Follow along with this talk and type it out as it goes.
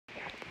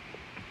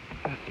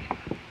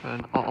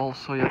And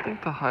also, yeah, I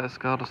think the highest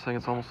god is saying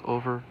it's almost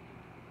over.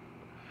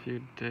 A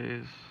few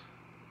days.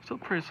 Still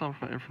pray some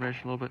for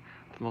information a little bit.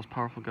 The most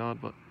powerful god,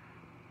 but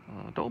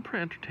don't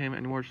pray entertainment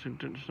anymore. Just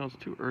know it's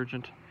too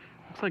urgent.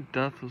 Looks like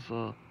death is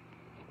yeah,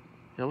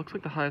 it looks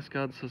like the highest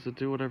god says to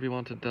do whatever you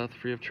want to death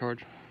free of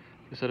charge.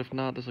 He said if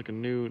not, there's like a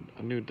new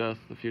death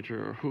in the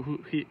future, or who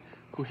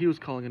he was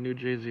calling a new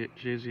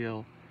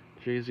JZL.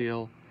 If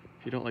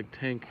you don't like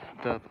tank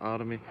death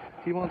out of me,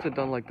 he wants it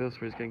done like this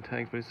where he's getting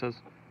tanked, but he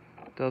says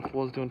death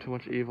was doing too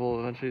much evil.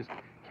 Eventually, he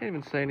can't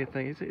even say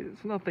anything.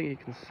 It's nothing he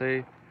can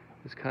say.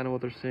 Is kind of what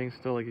they're seeing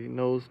still. Like he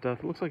knows death.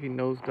 It looks like he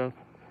knows death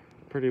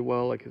pretty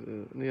well. Like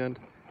in the end,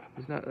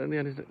 he's not. In the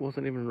end, he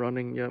wasn't even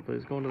running yet, but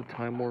he's going to the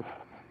time warp,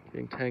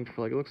 getting tanked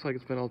for like. It looks like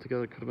it's been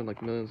altogether. It could have been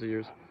like millions of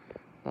years.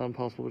 Not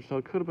impossible, but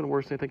it could have been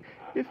worse than anything.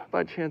 If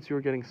by chance you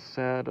were getting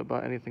sad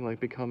about anything like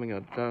becoming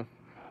a death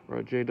or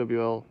a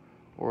JWL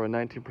or a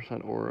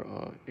 19% or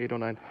a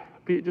 809,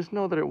 just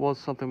know that it was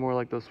something more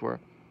like this where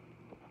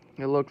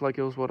it looked like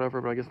it was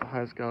whatever, but I guess the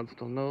highest god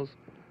still knows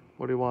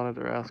what he wanted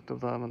or asked of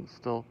them and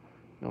still,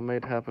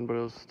 made happen, but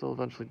it was still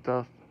eventually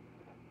death.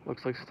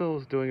 Looks like still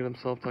was doing it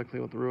himself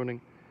technically with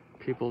ruining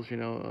people's,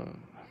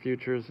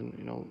 futures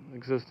and,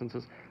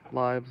 existences,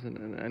 lives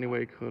in any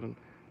way he could, and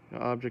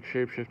object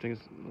shapeshifting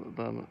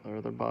them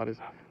or their bodies,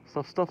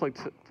 stuff like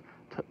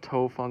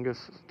toe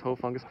fungus,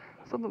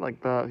 something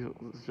like that.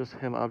 It's just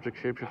him object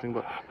shapeshifting,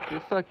 but the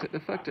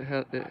effect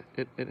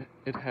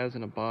it has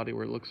in a body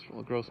where it looks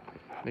gross,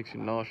 makes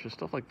you nauseous.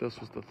 Stuff like this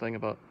was the thing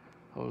about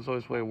how it was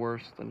always way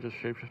worse than just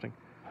shapeshifting.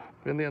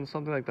 But in the end,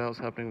 something like that was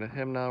happening to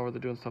him now, where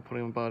they're doing stuff, putting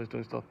him in bodies,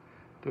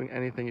 doing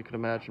anything you could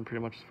imagine,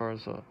 pretty much as far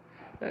as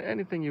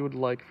anything you would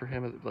like for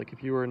him. Like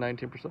if you were a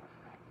 19%,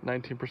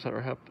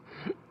 or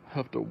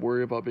have to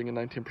worry about being a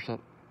 19%.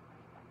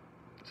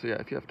 So yeah,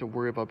 if you have to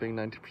worry about being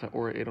 19%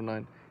 or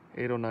 809,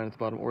 809 at the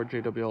bottom, or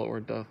JWL or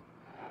death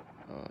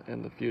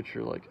in the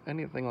future, like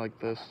anything like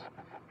this,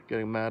 you're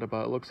getting mad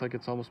about. It looks like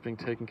it's almost being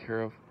taken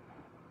care of,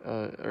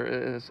 or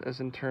as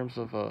in terms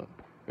of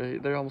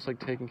they're almost like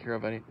taking care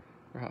of any,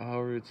 or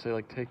however you'd say,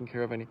 like taking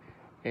care of any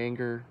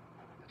anger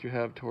that you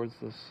have towards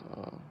this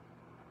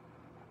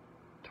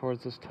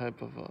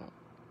type of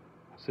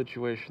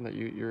situation that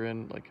you're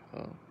in, like.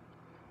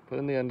 But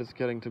in the end, it's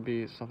getting to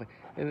be something.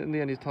 In the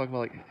end, he's talking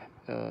about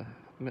like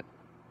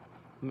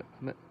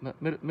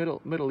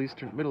Middle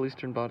Eastern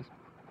bodies,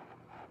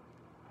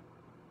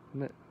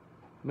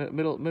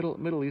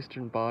 Middle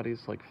Eastern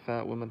bodies, like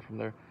fat women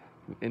from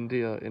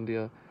India,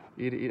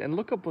 eat, and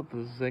look up what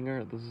the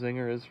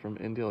zinger is from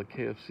India, like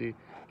KFC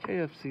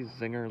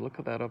zinger. Look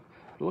that up.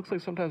 It looks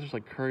like sometimes there's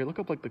like curry. Look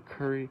up like the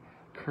curry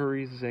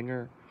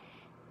zinger,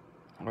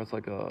 or it's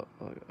like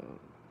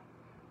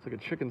it's like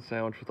a chicken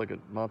sandwich with like a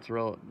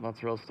mozzarella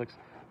sticks.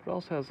 But it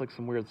also has like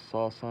some weird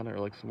sauce on it, or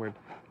like some weird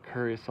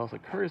curry sauce.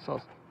 Like curry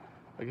sauce,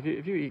 like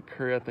if you eat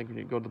curry, I think when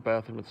you go to the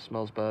bathroom, it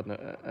smells bad and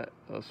it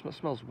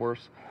smells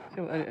worse.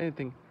 See,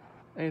 anything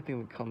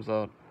that comes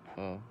out,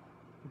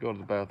 go to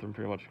the bathroom,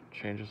 pretty much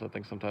changes. I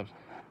think sometimes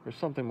there's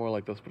something more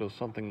like this, but it was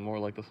something more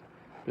like this.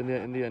 But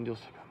in the end, you'll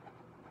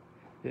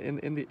in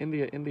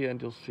the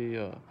end you'll see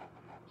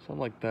something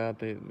like that.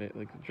 They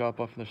like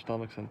drop off in their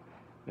stomachs and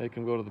make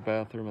him go to the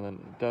bathroom, and then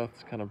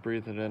Death's kind of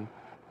breathing it in.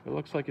 It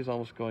looks like he's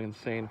almost going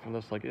insane from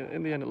this. Like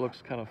in the end, it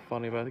looks kind of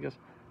funny, but I guess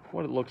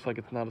what it looks like,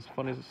 it's not as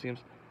funny as it seems.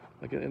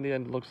 Like in the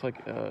end, it looks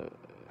like the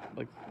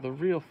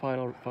real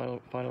final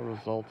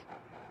result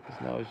is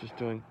now he's just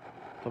doing.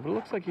 So, but it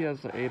looks like he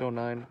has the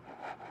 809,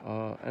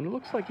 and it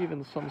looks like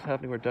even something's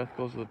happening where Death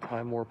goes to the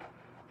time warp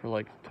for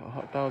like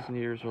 1,000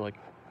 years or like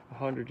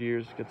 100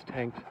 years, gets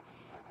tanked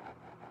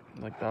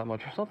like that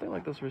much or something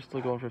like this. We're still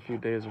going for a few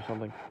days or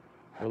something.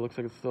 Or it looks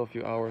like it's still a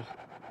few hours.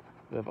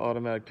 They have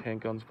automatic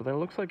tank guns, but then it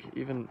looks like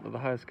even the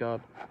highest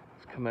god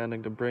is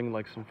commanding to bring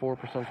like some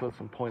 4% with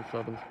some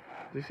 0.7s.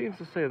 He seems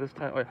to say this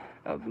time.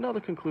 Another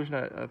conclusion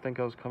I think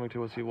I was coming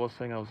to was he was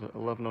saying I was at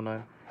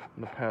 1109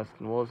 in the past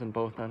and was in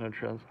both 900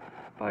 trends.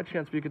 By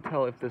chance, but you could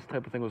tell if this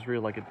type of thing was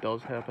real, like it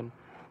does happen.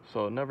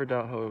 So never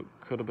doubt how it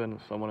could have been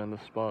someone in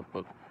this spot,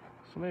 but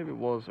so maybe it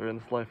was, or in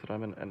this life that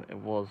I'm in, and it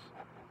was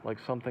like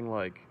something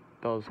like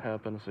does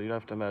happen. So you'd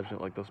have to imagine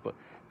it like this, but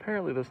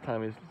apparently this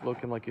time he's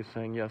looking like he's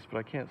saying yes, but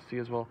I can't see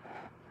as well.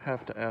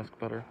 Have to ask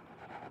better.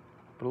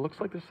 But it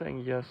looks like they're saying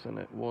yes, and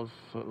it was.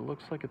 So it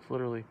looks like it's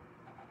literally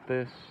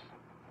this.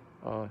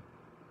 Yeah,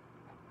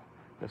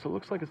 so it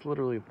looks like it's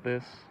literally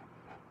this.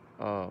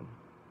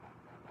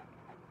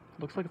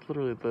 Looks like it's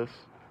literally this.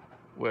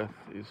 With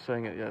he's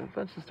saying it. Yeah,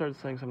 eventually started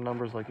saying some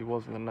numbers like he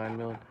was in the 9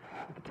 million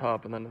at the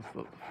top, and then it's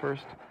the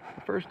first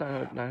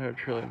 900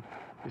 trillion.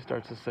 He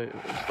starts to say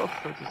stuff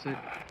starts to say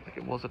like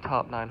it was a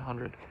top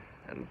 900.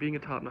 And being a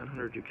top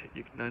 900, you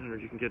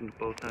can get into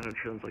both 900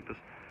 trillions like this,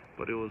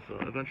 but it was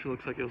eventually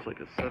looks like it was like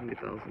a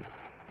 70,000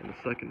 in the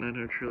second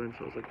 900 trillion,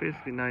 so it was like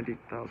basically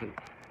 90,000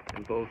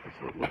 in both.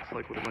 So it looks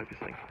like what it might be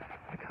saying.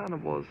 It kind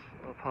of was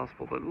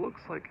possible, but it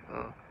looks like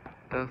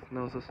Death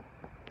knows this.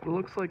 It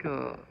looks like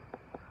yeah,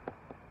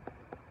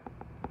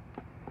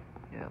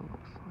 it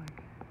looks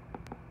like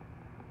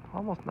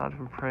almost not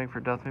even praying for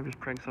death, maybe just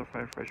praying for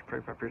information,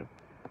 praying for my freedom.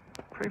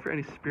 Pray for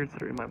any spirits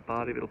that are in my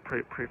body that'll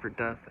pray for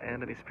death,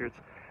 and any spirits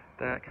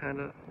that kind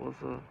of was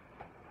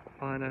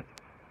fine, I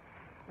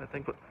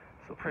think, but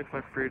still praying for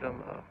my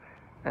freedom.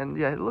 And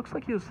yeah, it looks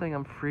like he was saying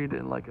I'm freed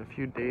in like a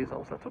few days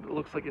almost. That's what it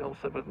looks like he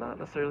almost said, but not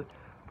necessarily.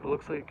 But it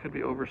looks like it could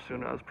be over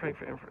sooner. I was praying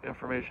for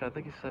information. I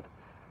think he said,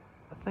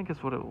 I think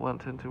it's what it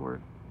went into where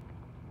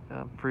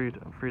I'm freed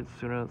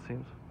sooner than it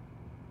seems.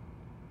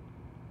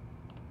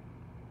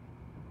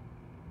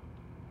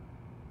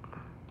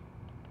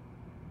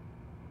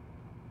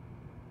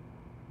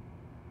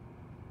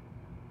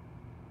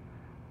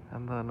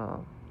 And then,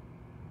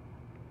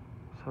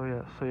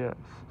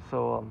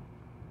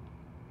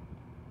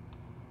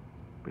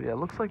 but yeah, it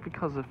looks like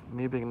because of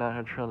me being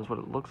 900 trillion is what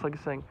it looks like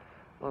he's saying.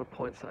 A lot of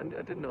points. I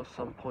did know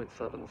some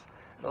 0.7s. And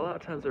a lot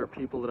of times there are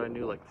people that I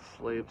knew, like the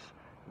slaves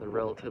and their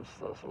relatives.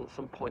 So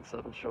some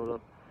 0.7 showed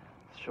up.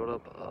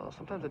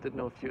 Sometimes I did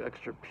know a few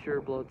extra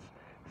purebloods,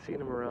 seeing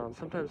them around.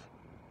 Sometimes,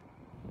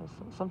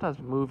 sometimes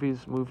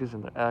movies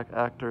and their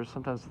actors.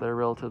 Sometimes their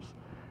relatives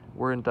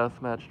were in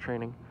deathmatch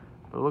training.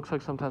 But it looks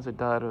like sometimes they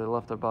died or they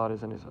left their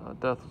bodies, and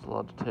death was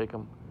allowed to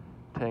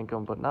tank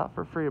them, but not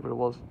for free. But it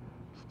was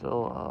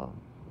still.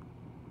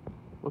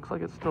 Looks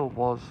like it still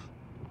was.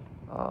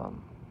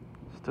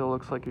 Still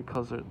looks like it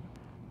because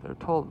they're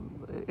told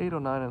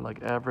 809 and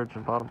like average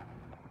and bottom,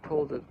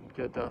 told to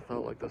get death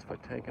out like this by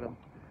tanking him.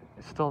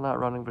 He's still not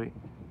running, but it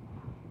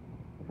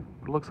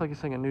looks like he's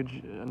saying a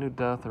new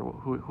death, or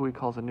who he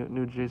calls a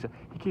new Jaziel.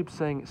 He keeps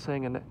saying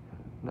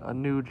a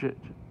new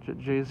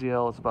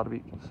Jaziel is about to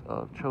be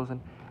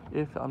chosen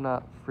if I'm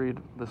not freed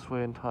this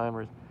way in time,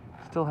 or he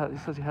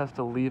says he has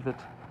to leave it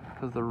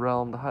because the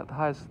realm, the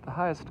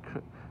highest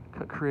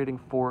creating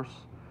force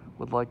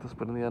would like this,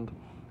 but in the end,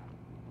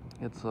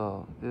 it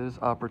is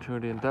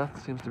opportunity, and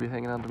death seems to be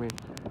hanging on to me.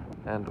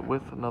 And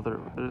with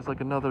there's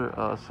like another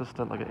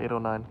assistant, like an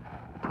 809,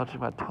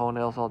 touching my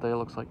toenails all day. It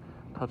looks like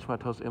touching my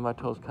toes, in my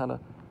toes, kind of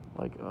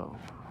like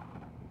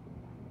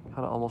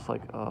almost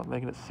like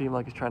making it seem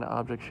like he's trying to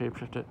object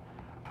shapeshift it.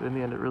 But in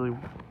the end,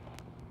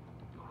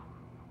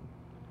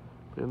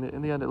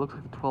 in the end, it looks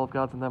like the 12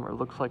 gods in them, or it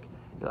looks like,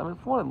 I mean,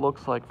 from what it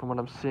looks like, from what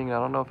I'm seeing, I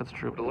don't know if it's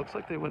true, but it looks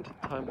like they went to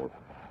time warp,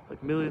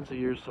 like millions of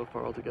years so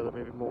far altogether,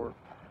 maybe more.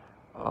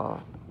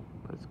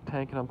 It's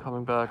tanking them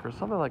coming back, or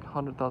something like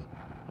 100,000,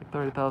 like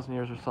 30,000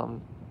 years or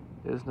something,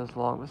 isn't as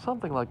long, but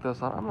something like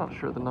this. I'm not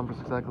sure the numbers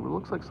exactly, but it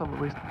looks like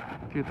at least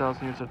a few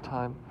thousand years of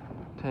time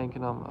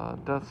tanking them.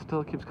 Death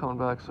still keeps coming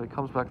back, so he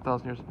comes back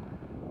 1,000 years,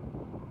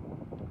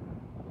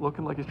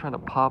 looking like he's trying to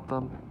pop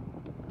them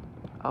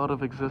out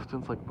of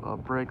existence, like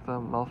break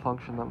them,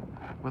 malfunction them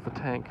with a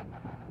tank.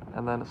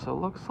 And then, so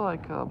it looks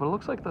like, but it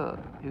looks like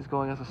he's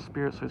going as a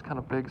spirit, so he's kind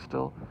of big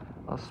still.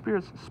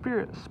 Spirit's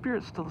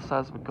still the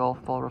size of a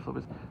golf ball, roughly,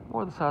 but it's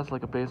more the size of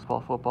like a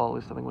baseball, football, at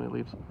least I think when he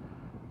leaves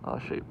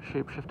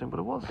shape shifting. But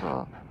it was,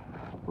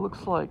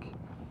 looks like,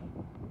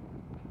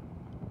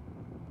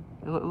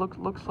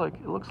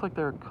 it looks like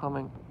they're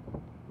coming.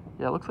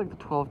 Yeah, it looks like the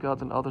 12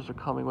 gods and others are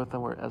coming with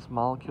them, where as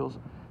molecules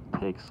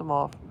takes them,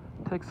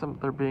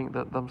 they're being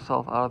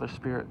themselves out of their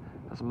spirit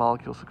as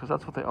molecules, because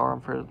that's what they are.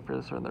 I'm fairly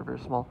certain they're very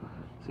small.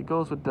 So he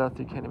goes with death,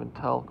 you can't even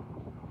tell.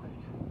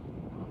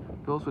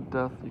 Goes with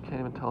death, you can't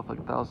even tell if like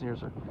 1,000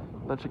 years, or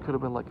eventually could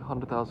have been like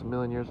 100,000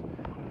 million years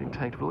being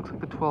tanked. But it looks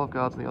like the 12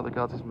 gods and the other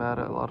gods he's mad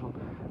at, a lot of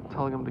them,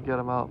 telling him to get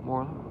him out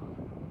more,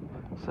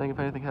 saying if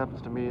anything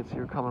happens to me, it's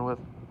you're coming with.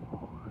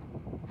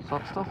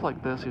 Stuff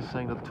like this he's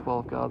saying to the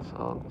 12 gods.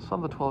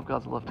 Some of the 12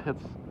 gods left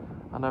hits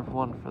on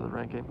everyone for the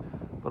rank game.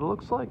 But it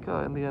looks like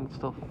in the end it's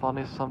still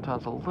funny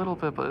sometimes, a little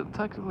bit, but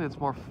technically it's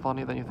more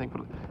funny than you think.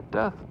 But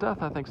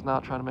Death I think is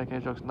not trying to make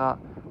any jokes, not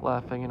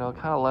laughing, kind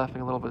of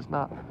laughing a little bit. It's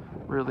not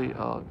really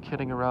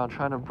kidding around,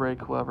 trying to break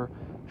whoever,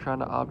 trying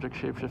to object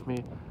shapeshift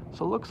me.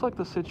 So it looks like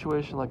the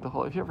situation, like the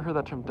whole, if you ever heard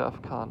that term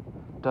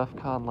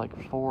DEFCON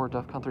like 4,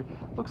 DEFCON 3,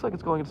 looks like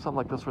it's going into something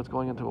like this where it's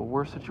going into a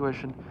worse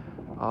situation.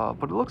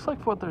 But it looks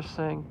like what they're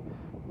saying,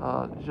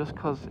 just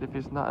because if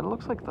he's not, and it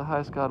looks like the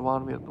highest god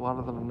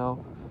wanted them to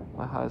know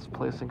my highest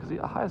placing, because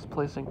the highest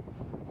placing,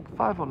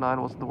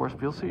 509 wasn't the worst,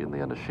 but you'll see in the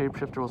end a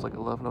shapeshifter was like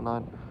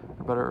 1109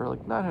 or better, or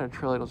like 900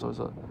 trillion was always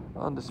a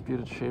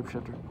undisputed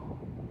shapeshifter.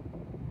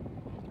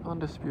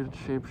 Undisputed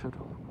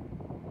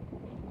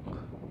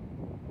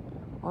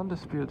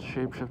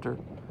shapeshifter.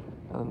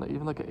 And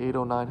even like an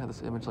 809 had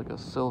this image, like a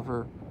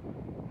silver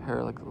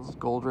hair, like this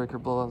gold raker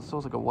bloodline. Still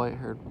was like a white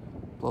haired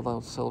bloodline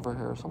with silver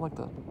hair or something like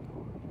that.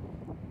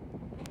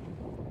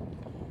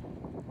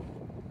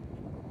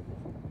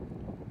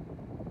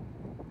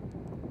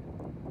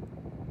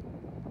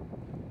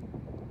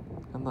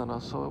 And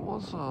then, so it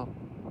was, so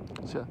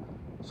yeah.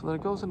 So then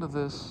it goes into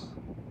this,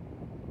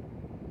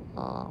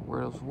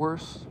 where it was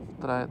worse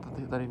that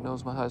he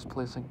knows my highest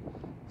placing.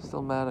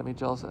 Still mad at me,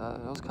 jealous. I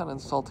was kind of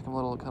insulting him a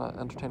little, kind of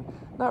entertaining.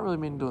 Not really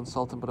meaning to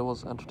insult him, but it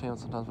was entertaining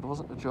sometimes. But it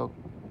wasn't a joke.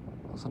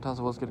 Sometimes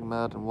I was getting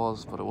mad and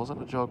but it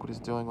wasn't a joke what he's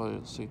doing. Well,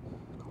 you'll see.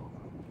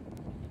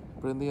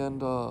 But in the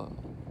end,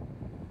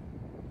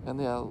 and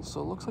yeah,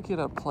 so it looks like he had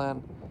a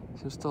plan.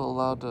 Seems still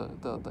allowed to,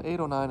 the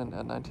 809 and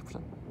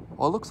 19%.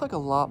 Well, it looks like a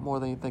lot more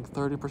than you think.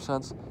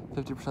 30%,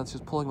 50%.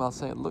 She's pulling them out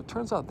saying, look,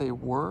 turns out they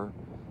were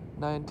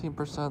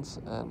 19%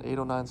 and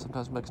 809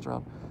 sometimes mixed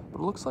around. But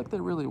it looks like they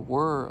really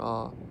were.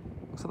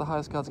 Looks like the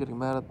highest god's getting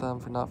mad at them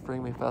for not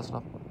freeing me fast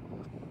enough.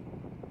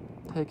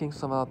 Taking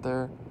some out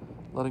there,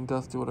 letting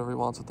death do whatever he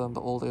wants with them, the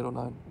old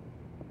 809.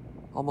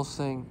 Almost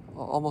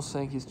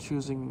saying he's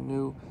choosing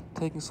new,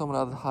 taking someone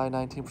out of the high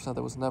 19%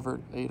 that was never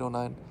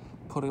 809,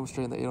 putting him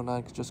straight in the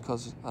 809 just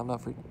because I'm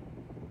not free.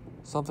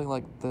 Something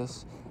like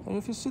this. And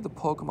if you see the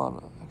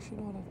Pokemon, actually,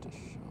 you know what, I have to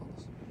show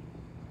this.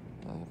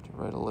 I have to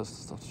write a list of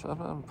stuff to show. I'm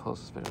going to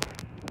post this video.